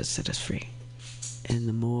really does set us free. And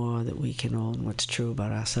the more that we can own what's true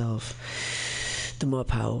about ourselves, the more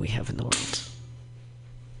power we have in the world.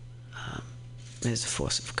 As a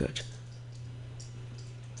force of good.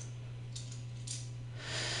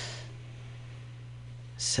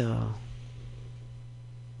 So,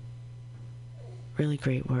 really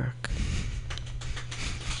great work.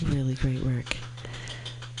 Really great work.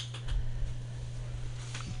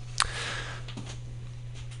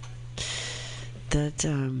 That,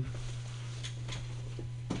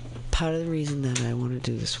 part of the reason that I want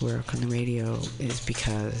to do this work on the radio is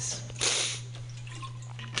because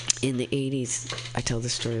in the 80s, I tell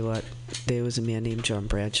this story a lot, there was a man named John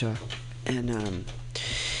Bradshaw, and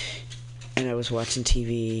I was watching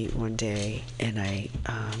TV one day, and I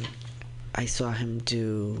saw him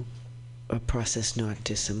do a process not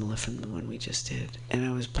dissimilar from the one we just did, and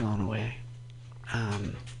I was blown away.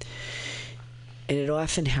 And it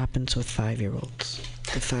often happens with 5-year-olds,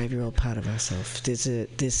 the 5-year-old part of ourselves. There's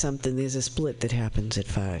a split that happens at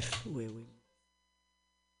 5 where we.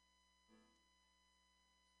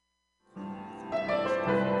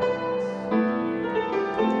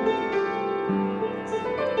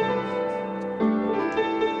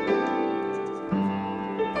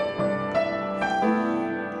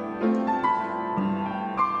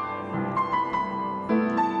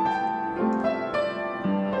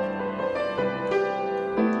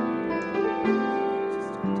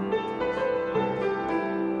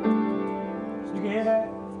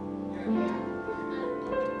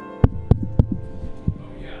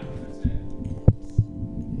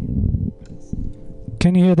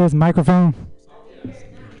 Can you hear this microphone?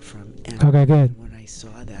 Okay, good. When I saw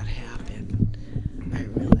that happen, I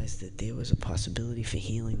realized that there was a possibility for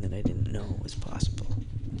healing that I didn't know was possible.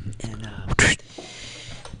 And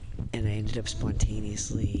I ended up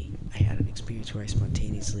spontaneously, I had an experience where I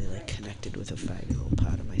spontaneously connected with a 5-year-old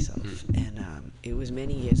part of myself. And it was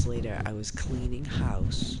many years later, I was cleaning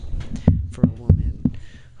house for a woman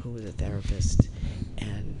who was a therapist,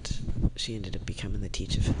 and she ended up becoming the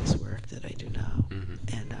teacher for this work that I do now. Mm-hmm.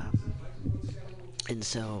 And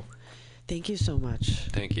so thank you so much.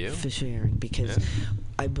 Thank you for sharing, because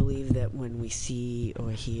I believe that when we see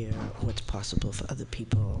or hear what's possible for other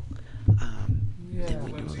people, then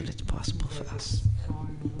we know that it's possible for us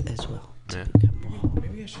as well to become more.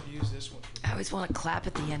 Maybe I should use this one. I always want to clap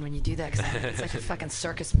at the end when you do that, because it's like a fucking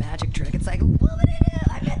circus magic trick. It's like,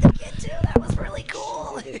 I met the kid too. That was really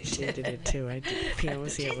cool. She did it too. I did. Piano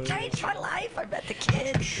was It changed my life. I met the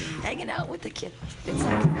kid, hanging out with the kid. It's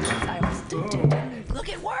like, look,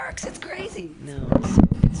 it works. It's crazy. No,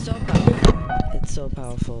 it's so powerful. It's so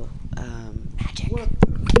powerful. Magic.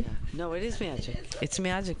 Yeah. No, it is magic. It's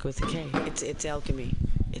magic with a K. It's alchemy.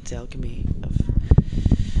 It's alchemy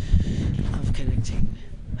of connecting.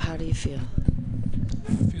 How do you feel?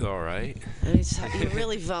 I feel all right. You're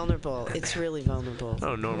really vulnerable. It's really vulnerable. I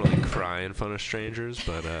don't normally cry in front of strangers,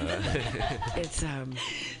 but it's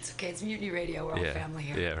okay. It's Mutiny Radio. We're all family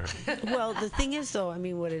here. Yeah. Right. Well, the thing is, though, I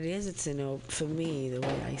mean, what it is, for me, the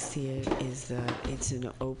way I see it is that it's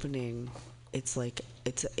an opening. It's like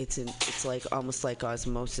almost like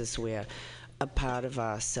osmosis, where a part of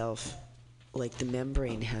ourself, like the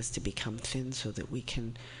membrane, has to become thin so that we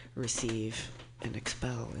can receive and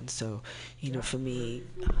expel. And so, for me,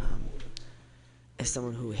 as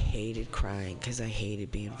someone who hated crying, because I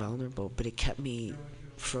hated being vulnerable, but it kept me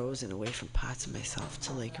frozen away from parts of myself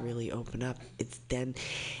to really open up. It's then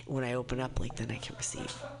when I open up, then I can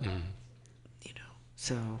receive.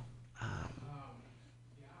 So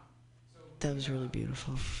that was really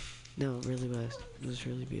beautiful. No, it really was. It was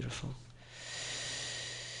really beautiful.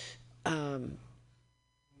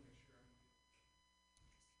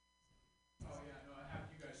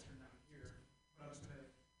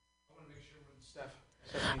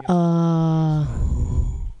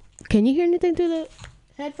 Can you hear anything through the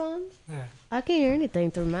headphones? Yeah. I can't hear anything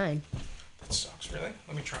through mine. That sucks, really?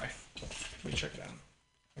 Let me try. Let me check it out.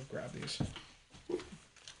 I'll grab these.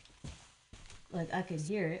 I can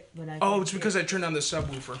hear it, but I. Oh, it's because I turned on the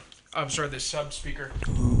subwoofer. I'm sorry, the sub speaker.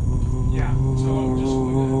 Yeah. So I'm just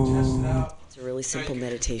going to test it out. It's a really simple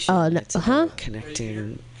meditation. It's about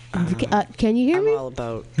connecting. Can you hear me? I'm all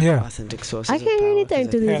about authentic sources of power. I can't hear anything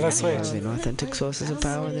through these. Yeah, let's wait. Authentic sources of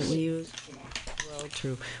power that we use. world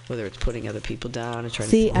through, whether it's putting other people down or trying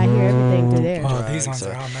See, to I hear everything through there. Oh, these ones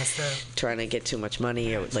are all messed up. trying to get too much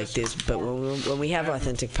money or like this. But when we have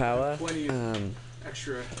authentic power,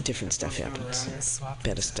 different stuff happens.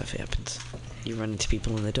 Better stuff happens. You run into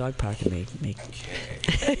people in the dog park and they make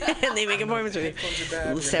and they make appointments with you.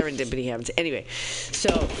 Serendipity happens. Anyway,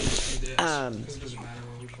 so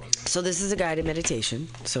so this is a guided meditation.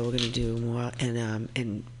 So we're gonna do more,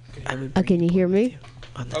 and I would. Can you hear me?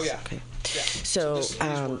 On this. Oh yeah. Okay. Yeah. So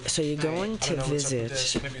so you're going to visit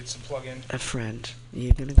a friend.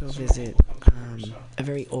 You're gonna go visit a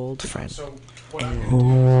very old friend. In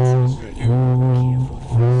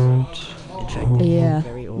fact, Yeah.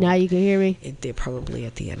 very old. Now you can hear me? They're probably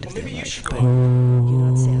at the end of their life, but you're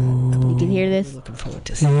not sad. You can hear this? Looking forward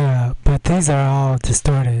to seeing. Yeah, but these are all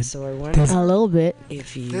distorted. So I wonder A little bit.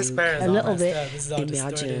 if you This pair is A all little messed bit. up. This is all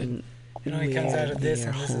distorted. imagine You know, it comes out where of this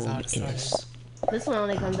their and this is all home distorted. is. This one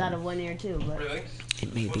only comes out of one ear too, but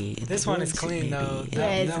It may be in This the one is woods, it clean may though. be in Yeah,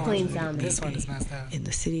 the it's That clean one- sounding. This one is messed up. in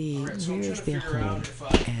the city. Where's their home?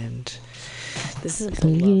 And this is a Look at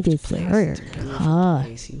beloved this place. hair. It's a beautiful Ah.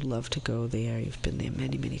 place. You love to go there. You've been there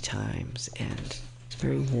many, many times, and it's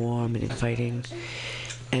very warm and inviting.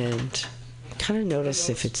 And kind of notice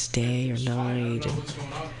if it's day or night, and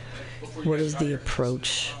what is the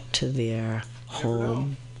approach to their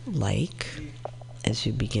home like as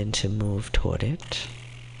you begin to move toward it.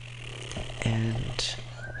 And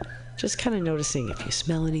just kind of noticing if you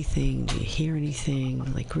smell anything, do you hear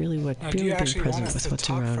anything, like really Now, do really you being actually want present us with to what's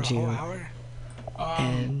talk around for a you. whole hour?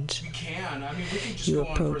 And we can. I mean, we can just you go on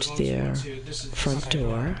for approach as long as we their want to. This is front okay.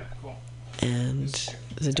 door, Cool. and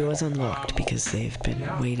the door's unlocked because they've been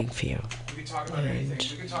waiting for you. We can talk about anything. And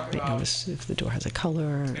We can talk you about notice if the door has a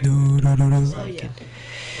color. Do, do, do, do. Like it.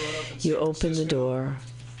 You open the door,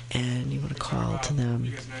 and you want to call to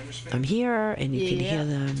them. I'm here, and you can hear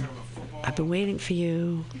them. I've been waiting for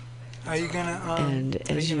you. Are you gonna? And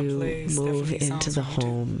are as you gonna play move Stephanie's into songs the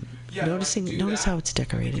on YouTube? home, notice how it's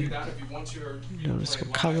decorated. Notice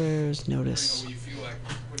what colors. Notice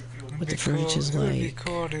what the furniture's It would be like.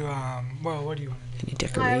 cool to well, what do you want to do?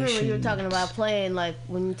 Any I remember you were decorations. talking about playing, like,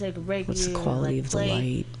 when you take a break, What's the you quality like, of the play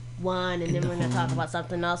light? one, and in then the we're going to talk home? about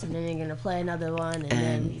something else, and then you're going to play another one, and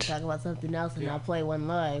then you And- talk about something else, and I'll play one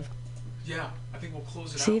live. Yeah, I think we'll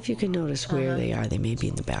close it See out. if you can notice where they are. They may be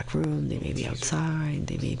in the back room. They may be outside.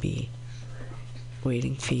 They may be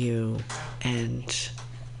waiting for you. And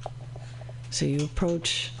so you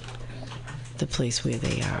approach the place where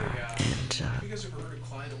they are, You guys ever heard of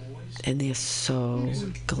Clyde Always? and they're so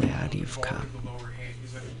glad you've come. The lower hand.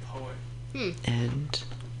 He's like a poet. And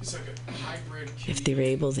He's like a hybrid. if they're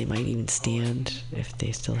able, they might even stand, if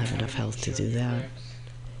they still have enough health to do that,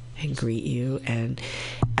 and greet you. And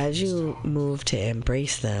as you move to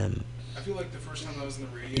embrace them, I feel like the first time I was in the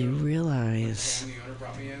radio, you realize and the owner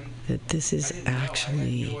brought me in. that this is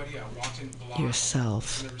actually No idea. I walked in blind,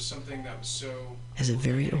 yourself and there was something that was so. as a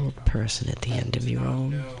very old person at the end of your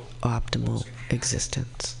own optimal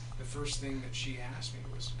existence. The first thing that she asked me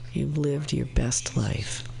was, You've lived your best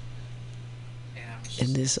life, and I was just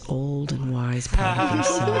and this old and wise part of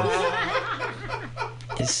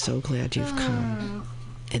yourself is so glad you've come,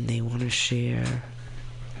 and they want to share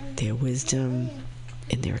their wisdom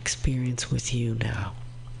and their experience with you now.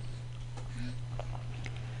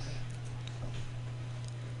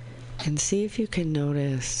 And see if you can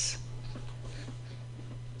notice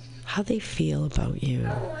how they feel about you.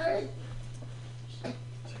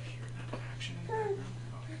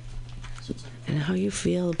 And how you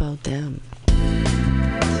feel about them.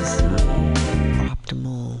 This is your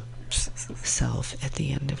optimal self at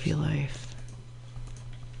the end of your life.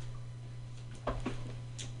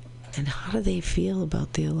 And how do they feel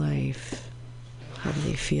about their life? How do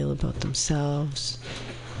they feel about themselves?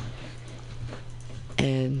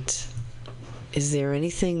 And is there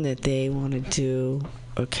anything that they want to do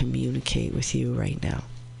or communicate with you right now?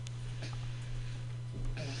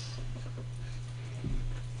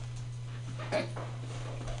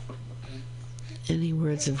 Any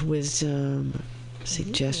words of wisdom,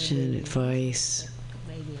 suggestion, advice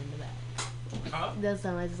Baby in the back. It does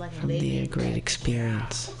sound like it's like a from baby. their in the great back.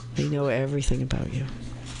 experience? They know everything about you.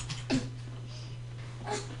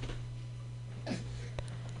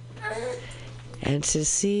 And to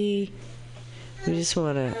see, we just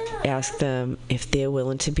want to ask them if they're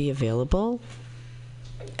willing to be available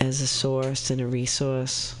as a source and a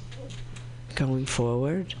resource going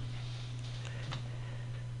forward.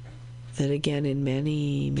 That again, in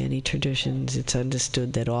many, many traditions, it's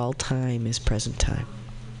understood that all time is present time.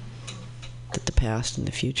 That the past and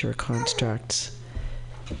the future are constructs,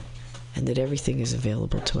 and that everything is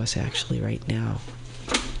available to us actually right now.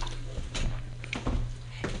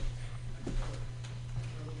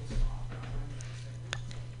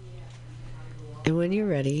 And when you're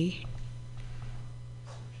ready,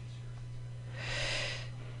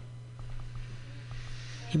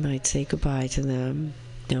 you might say goodbye to them,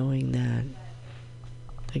 knowing that,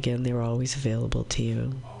 again, they're always available to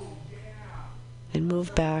you. And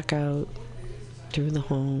move back out through the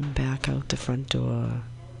home, back out the front door,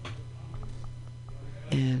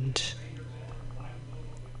 and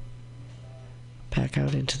back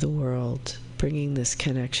out into the world, bringing this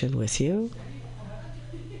connection with you,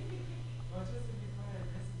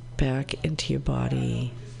 back into your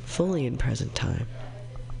body, fully in present time.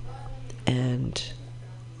 And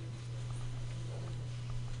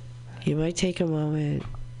you might take a moment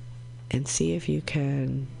and see if you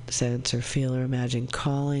can sense or feel or imagine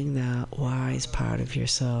calling that wise part of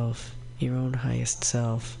yourself, your own highest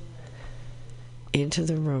self, into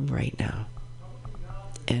the room right now.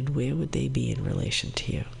 And where would they be in relation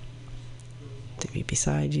to you? Would they be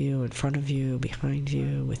beside you, in front of you, behind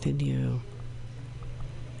you, within you?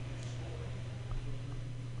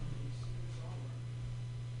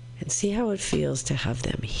 And see how it feels to have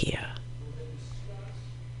them here.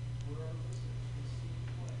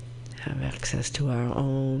 Have access to our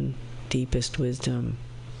own deepest wisdom,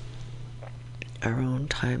 our own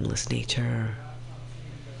timeless nature,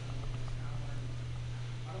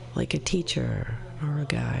 like a teacher or a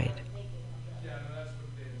guide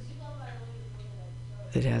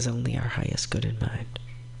that has only our highest good in mind.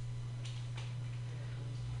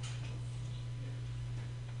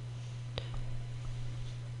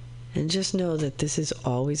 And just know that this is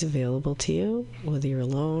always available to you, whether you're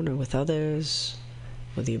alone or with others,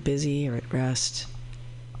 whether you're busy or at rest,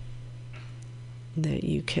 that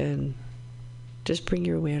you can just bring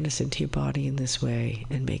your awareness into your body in this way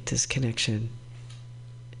and make this connection.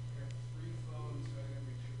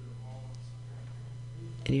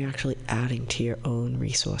 And you're actually adding to your own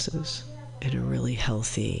resources in a really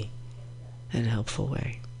healthy and helpful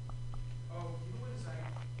way.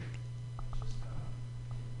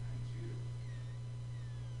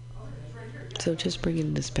 So just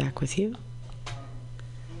bringing this back with you.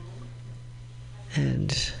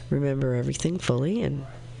 And remember everything fully and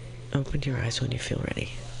open your eyes when you feel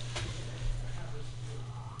ready.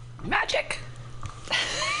 Magic!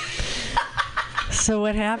 So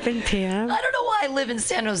what happened, Pam? I don't know why I live in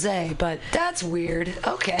San Jose, but that's weird.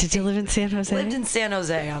 Okay. Did you live in San Jose? Lived in San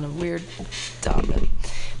Jose on a weird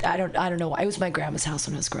I don't know why. It was my grandma's house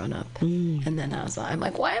when I was growing up. And then I'm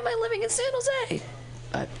like, why am I living in San Jose?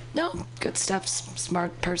 But no, good stuff,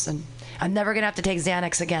 smart person. I'm never gonna have to take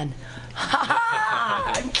Xanax again.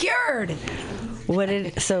 I'm cured. What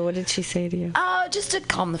did she say to you? Just to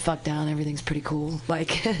calm the fuck down. Everything's pretty cool. Like,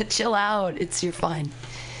 chill out. You're fine.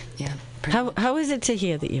 Yeah. How is it to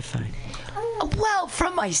hear that you're fine? Well,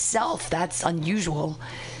 from myself, that's unusual.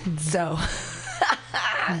 So,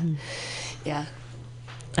 yeah.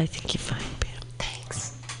 I think you're fine, Pam.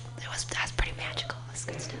 Thanks. That's pretty magical. That's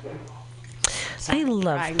good stuff. I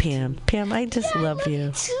love Pam. Pam, I just love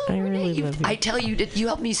you. I really love you. I tell you, you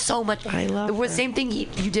helped me so much. I love the her. same thing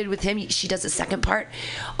you did with him. She does the second part.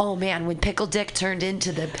 Oh man, when Pickle Dick turned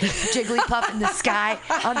into the Jigglypuff in the sky,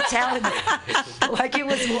 I'm telling you, like it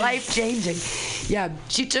was life changing. Yeah,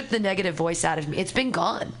 she took the negative voice out of me. It's been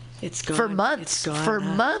gone. It's gone. For months. It's gone. For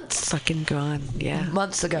months. Fucking gone. Yeah.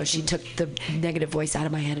 Months ago, she took the negative voice out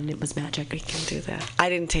of my head, and it was magic. I can do that. I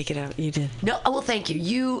didn't take it out. You did. No, well, thank you.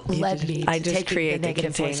 You led me I to just take the created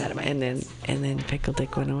negative container, voice out of my head. and then Pickle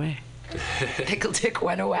Dick went away. Pickle Dick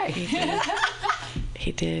went away.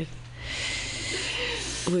 He did.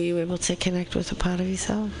 Were you able to connect with a part of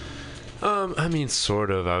yourself? I mean,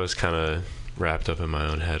 sort of. I was kind of wrapped up in my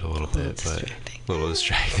own head a little bit, but a little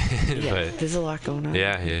distracted. Yeah, but there's a lot going on.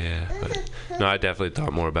 Yeah. But no, I definitely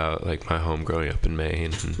thought more about like my home growing up in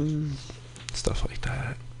Maine and stuff like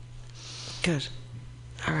that. Good.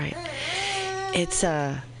 All right. It's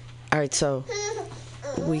all right. So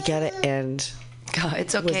we gotta end. God,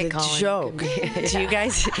 it's okay, with a Colin. joke.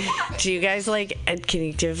 Do you guys like? Can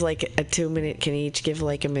you give like a 2 minute? Can you each give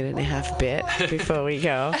like a minute and a half bit before we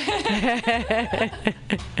go?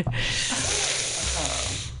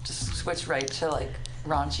 Just switch right to like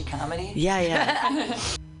raunchy comedy. Yeah.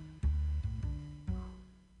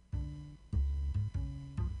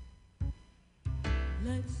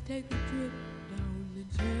 Let's take a trip down the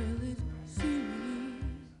jealous sea,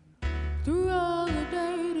 through all the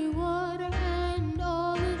dirty water and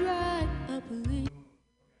all the dried up leaves.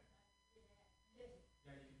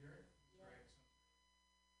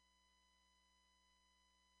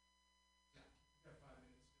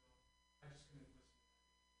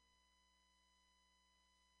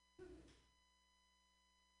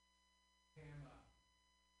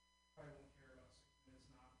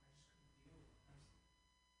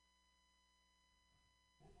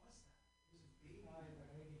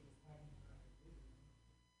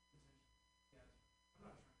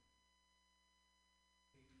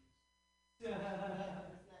 Oh,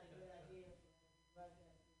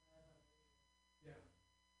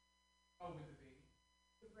 with the baby?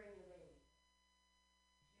 To bring the baby.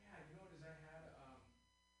 Yeah, you know what is I had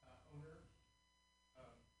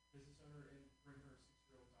business owner, and bring her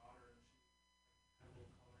 6-year-old daughter, and she had a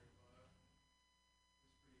little coloring book.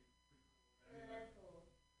 It was pretty cool. I mean, that's cool.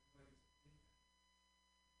 Like it's a kid.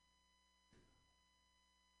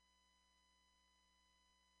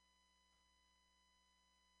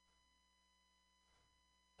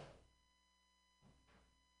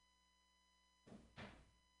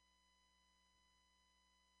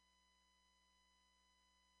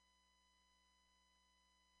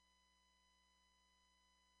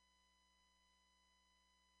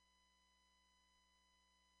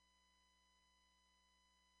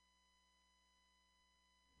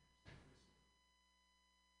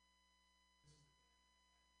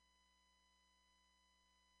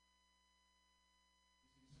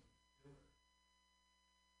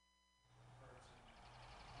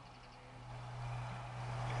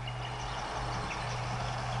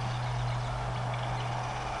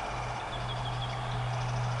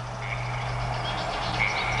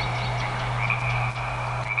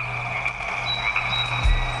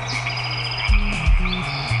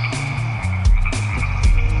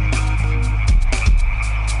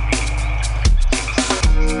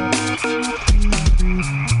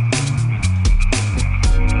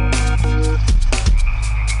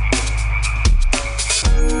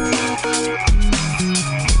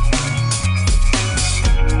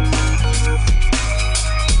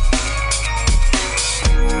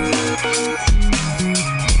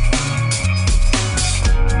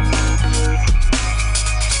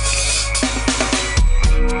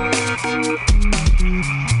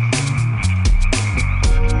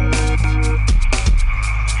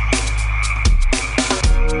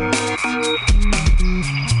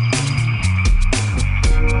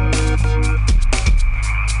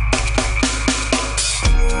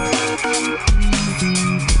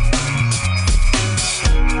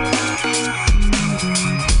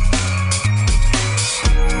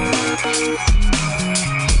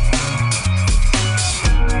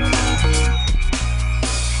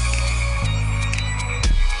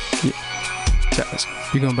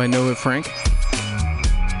 You going by Noah Frank?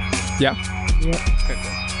 Yeah? Yep.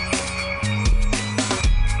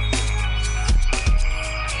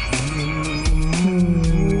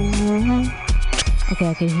 Okay, Okay,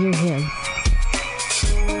 I can hear him.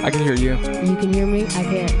 I can hear you. You can hear me? I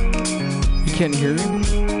can't. You can't hear me?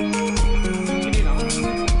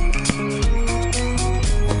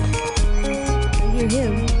 I hear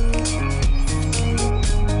him.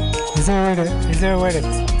 Is there a way to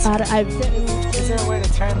Is there a way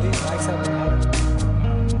to turn these mics up louder?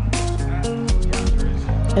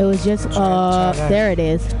 It was just, there it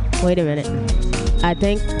is. Wait a minute. I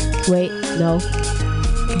think, wait, no.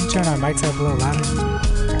 Can you turn our mics up a little louder?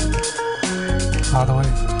 All the way?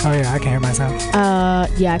 Oh yeah, I can hear myself.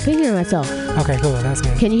 Yeah, I can hear myself. Okay, cool, that's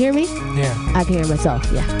good. Can you hear me? Yeah. I can hear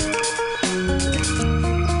myself, yeah.